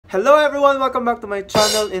Hello everyone! Welcome back to my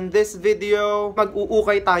channel. In this video,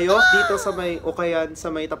 mag-uukay tayo dito sa may ukayan,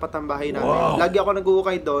 sa may tapat ng bahay namin. Wow. Lagi ako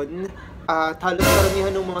nag-uukay doon. Halos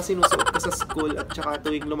karamihan ng mga sinusuot ko sa school at saka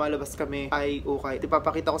tuwing lumalabas kami ay ukay.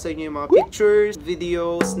 Ipapakita ko sa inyo yung mga pictures,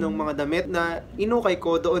 videos ng mga damit na inukay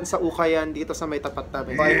ko doon sa ukayan dito sa may tapat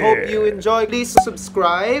namin. So I hope you enjoy. Please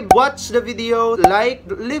subscribe, watch the video, like,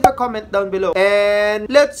 leave a comment down below.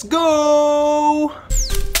 And let's go!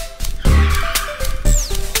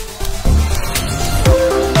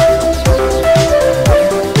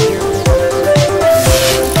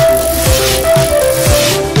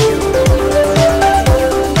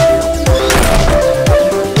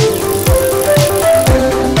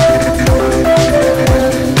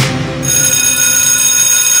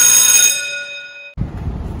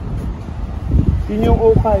 Yun yung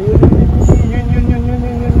ukay, yun, yung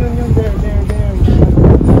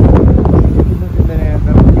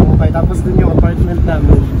ukay, tapos dun yung apartment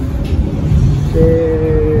namin.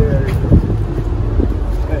 There.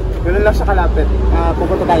 Ganun lang siya kalapit.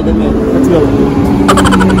 Pupunta tayo dun yun. Let's go.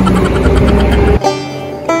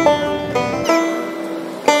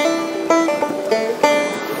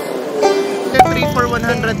 3 for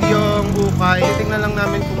 100 yung ukay. Tingnan lang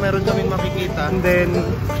namin kung meron kaming makikita. And then,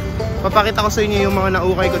 papakita ko sa inyo yung mga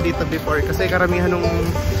naukay ko dito before. Kasi karamihan nung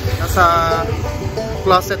nasa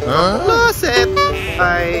closet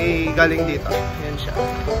ay galing dito. Yan siya. 2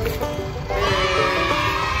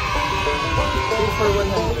 for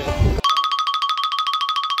 100.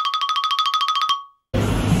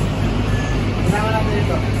 Kailangan natin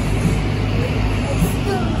ito.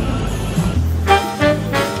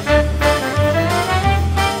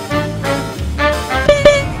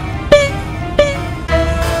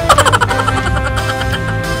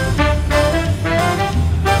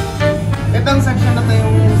 Itong section na to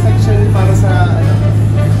yung section para sa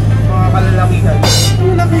mga kalalakihan.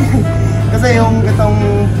 Kalalakihan. Kasi yung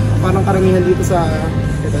itong parang karamihan dito sa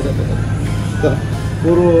ito.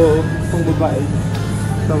 Puro pang babae.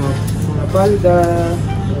 Ito mga palda,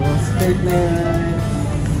 mga skirt na yan.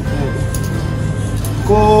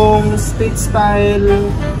 Kung street style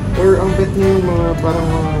or ang bet nyo yung mga parang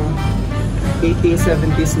mga 80s,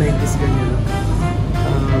 70s, 90s ganyan.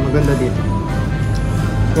 Maganda dito.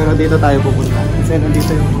 Pero dito tayo pupunta. Kasi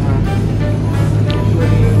nandito yung mga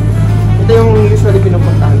ito yung usually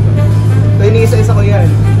pinupuntahan ko. So iniisa-isa ko yan.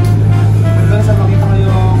 Hanggang sa makita ko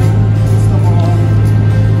yung gusto ko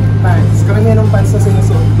pants. Karamihan ng pants na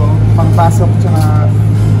sinusuot ko. Pangpasok tsaka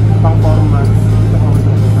pang-forma.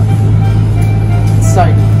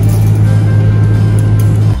 Start.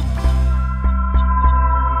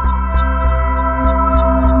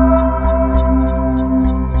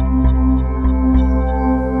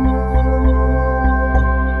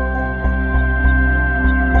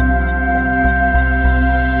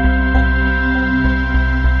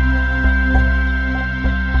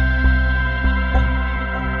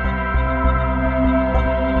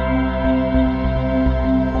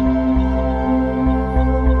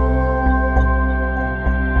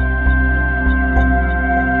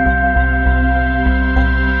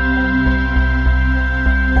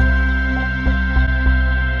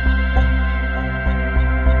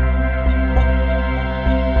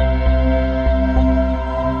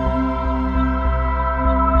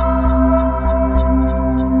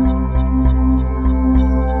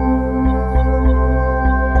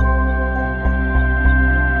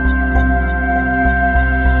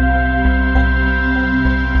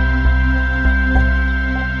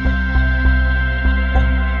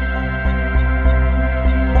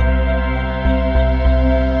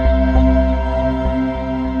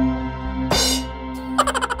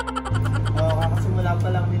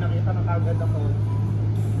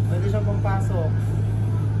 Pwede siyang pampasok.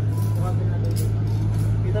 Tumatin na dito.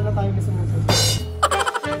 Kita na tayo may sumusunod.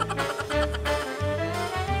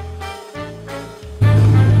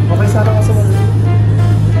 Okay, sana ka sumunod.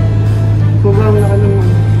 Program na kanyang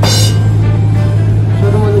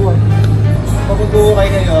masyado maluwag. Kapag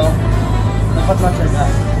uukay kayo, dapat matyaga.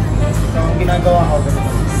 So, ang ginagawa ko,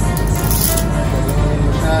 ganito. Ganito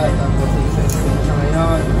mo siya, tapos isa-isa mo siya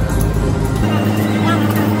ngayon.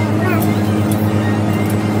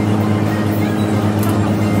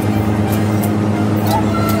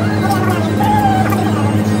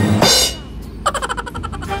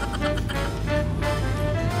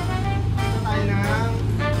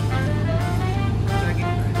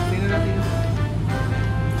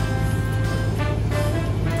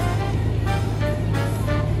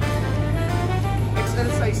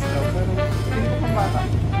 Size daw, pero hindi ko pang bata.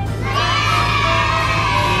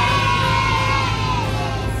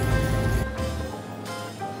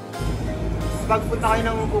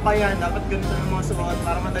 mag-uukayan, dapat ganito ng mga suot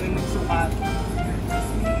para madaling magsukat.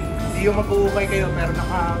 Hindi yung mag-uukay kayo pero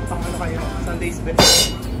nakapang ano kayo, Sunday's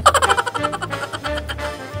best.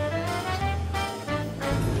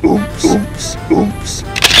 Oops.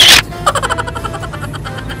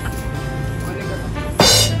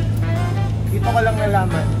 Dito ko lang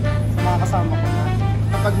nalaman sa mga kasama ko na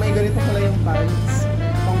kapag may ganito pala yung pants,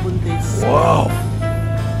 pang buntis. Wow!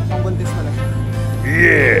 Pang buntis pala siya.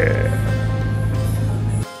 Yeah!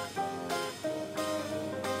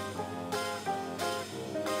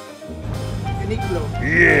 Uniqlo.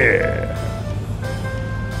 Yeah!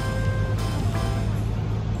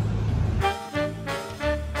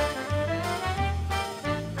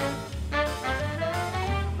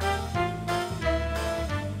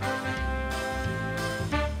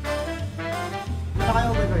 Kayo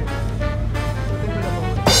ba kayo? Suting ko na po.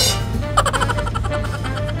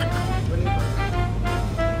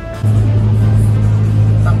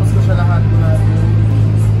 Tapos ko siya lahat mula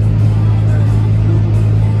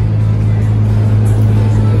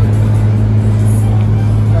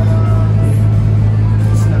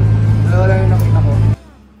dalawa lang yung nakita ko.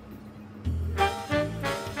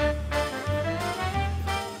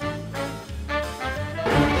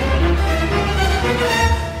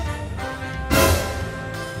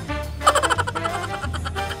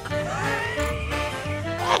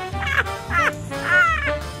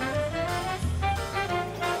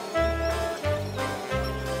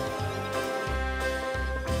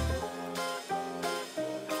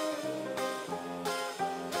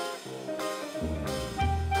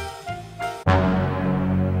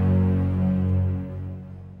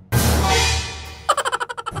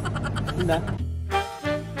 Hindi.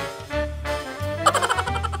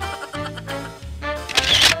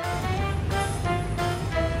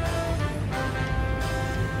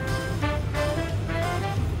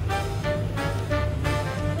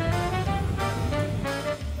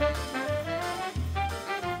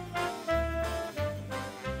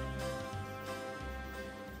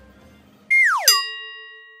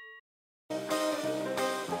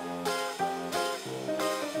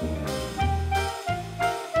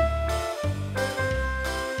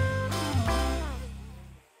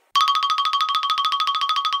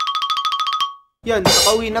 Yan,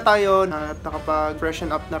 nakauwi na tayo at nakapag-freshen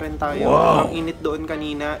up na rin tayo. Wow! Ang init doon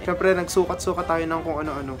kanina. Siyempre, nagsukat-sukat tayo ng kung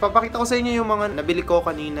ano-ano. Papakita ko sa inyo yung mga nabili ko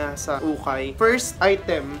kanina sa Ukay. First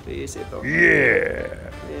item is ito. Yeah!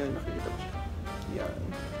 Ayan, nakikita ko siya. Yan.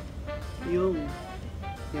 Yung.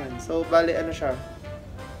 Yan. So, bale, ano siya?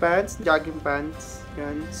 Pants, jogging pants.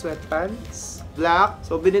 Yan, sweatpants. Black.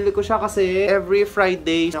 So, binili ko siya kasi every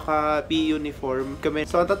Friday naka-P uniform kami.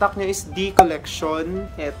 So, ang tatak niya is D collection.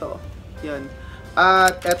 Eto. Yan.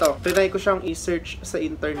 At eto, trinay ko siyang i-search sa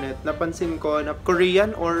internet. Napansin ko na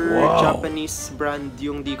Korean or Japanese brand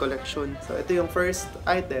yung D collection. So, ito yung first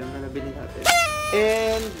item na nabili natin.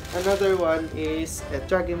 And another one is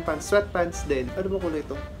jogging pants, sweatpants din. Ano ba kulay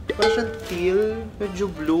ito? Parang siyang teal,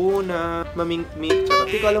 medyo blue na mamink-mink.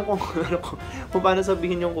 Hindi ko alam kung paano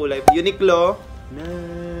sabihin yung kulay. Uniqlo.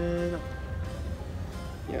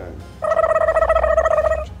 Yan.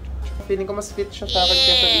 Feeling ko mas fit siya sa akin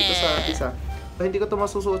kaysa dito sa isa. Hindi ko ito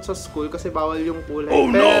masusuot sa school kasi bawal yung kulay. Oh,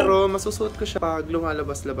 no! Pero masusuot ko siya pag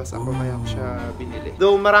lumalabas-labas ako, kaya ko siya binili.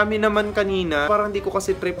 Though marami naman kanina, parang hindi ko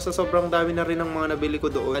kasi trip sa sobrang dami na rin ng mga nabili ko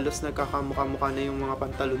doon. Halos nagkakamukha-mukha na yung mga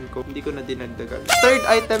pantalon ko. Hindi ko na dinagdagan. Third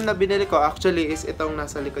item na binili ko actually is itong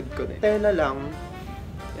nasa likod ko na. Tela lang.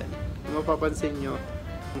 Yan. Kung mapapansin nyo,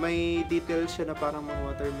 may details siya na parang mga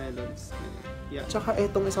watermelons. Yeah. Tsaka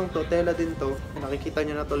etong isang to, tela din to. Nakikita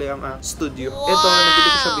nyo na tuloy ang studio. Ito, nabili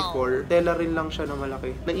ko siya before. Tela rin lang siya na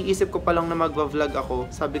malaki. Naiisip ko pa lang na magva-vlog ako.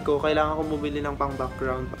 Sabi ko, kailangan ko bumili ng pang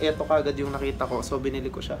background. Ito kagad yung nakita ko, so binili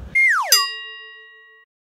ko siya.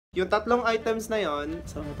 Yung tatlong items na yon,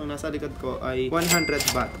 so itong nasa likod ko ay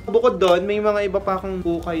 100 baht. Bukod doon, may mga iba pa akong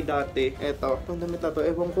ukay dati. Eto, itong damit na to,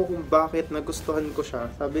 ewan ko kung bakit nagustuhan ko siya.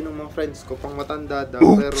 Sabi ng mga friends ko, pang matanda daw,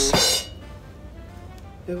 pero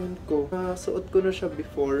ewan ko, nasuot ko na siya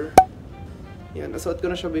before. Yan, nasuot ko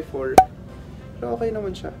na siya before. Pero okay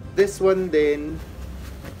naman siya. This one din,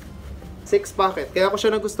 6 packet. Kaya ako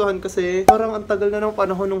siya nagustuhan kasi parang ang tagal na ng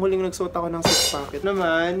panahon nung huling nagsuot ako ng 6 packet.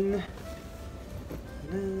 Naman,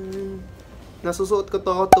 nasusuot ko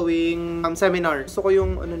to tuwing seminar. Gusto ko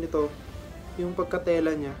yung ano nito, yung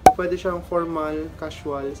pagkatela niya. Pwede siyang formal,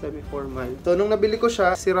 casual, semi-formal. So, nung nabili ko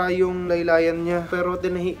siya, sira yung laylayan niya. Pero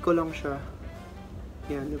tinahi ko lang siya.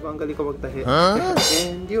 Yan, di ba? Ang galing ko magtahi.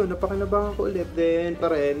 And yun, napakinabangan ko ulit. Then,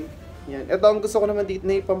 pa rin, Yan. Ito ang gusto ko naman dito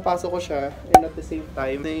na ipampasok ko siya and at the same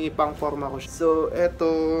time na ipang-forma ko siya. So, ito,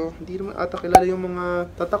 hindi naman ata kilala yung mga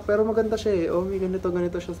tatak pero maganda siya eh. Oh, may ganito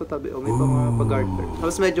siya sa tabi. Oh, may mga pag-garter.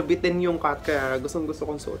 Tapos medyo bitin yung cut kaya gusto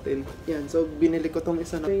kong suotin. Yan. So, binili ko tong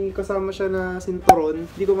isa na. May kasama siya na sinturon.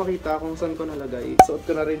 Hindi ko makita kung saan ko nalagay. Suot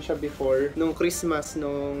ko na rin siya before nung Christmas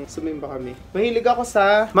nung sumimba kami. Mahilig ako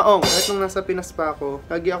sa maong. Kahit nung nasa Pinas pa ako,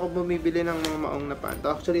 lagi ako bumibili ng mga maong na pants.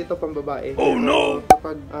 Actually, ito pang babae. Oh no!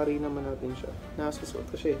 Kapag-ari naman natin siya. Nasusuot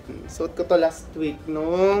ko siya. Suot ko to last week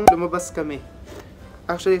nung lumabas kami.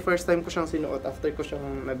 Actually, first time ko siyang sinuot after ko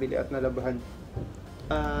siyang nabili at nalabahan.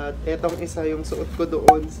 At etong isa yung suot ko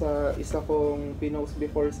doon sa isa kong pinost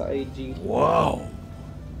before sa IG. Wow!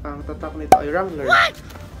 Ang tatak nito ay Wrangler. What?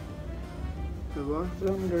 Diba?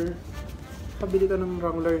 Wrangler. Pabili ka ng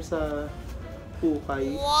Wrangler sa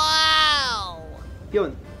Ukay. Wow!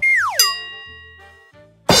 Yun.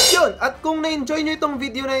 At kung na-enjoy nyo itong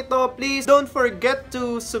video na ito, please don't forget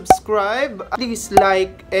to subscribe. Please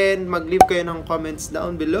like and mag-leave kayo ng comments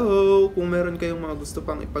down below kung meron kayong mga gusto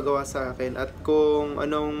pang ipagawa sa akin at kung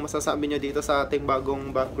anong masasabi nyo dito sa ating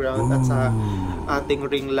bagong background at sa ating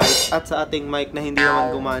ring light at sa ating mic na hindi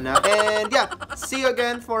naman gumana. And yeah, see you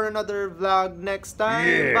again for another vlog next time.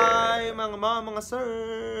 Yeah. Bye mga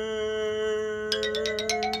sir!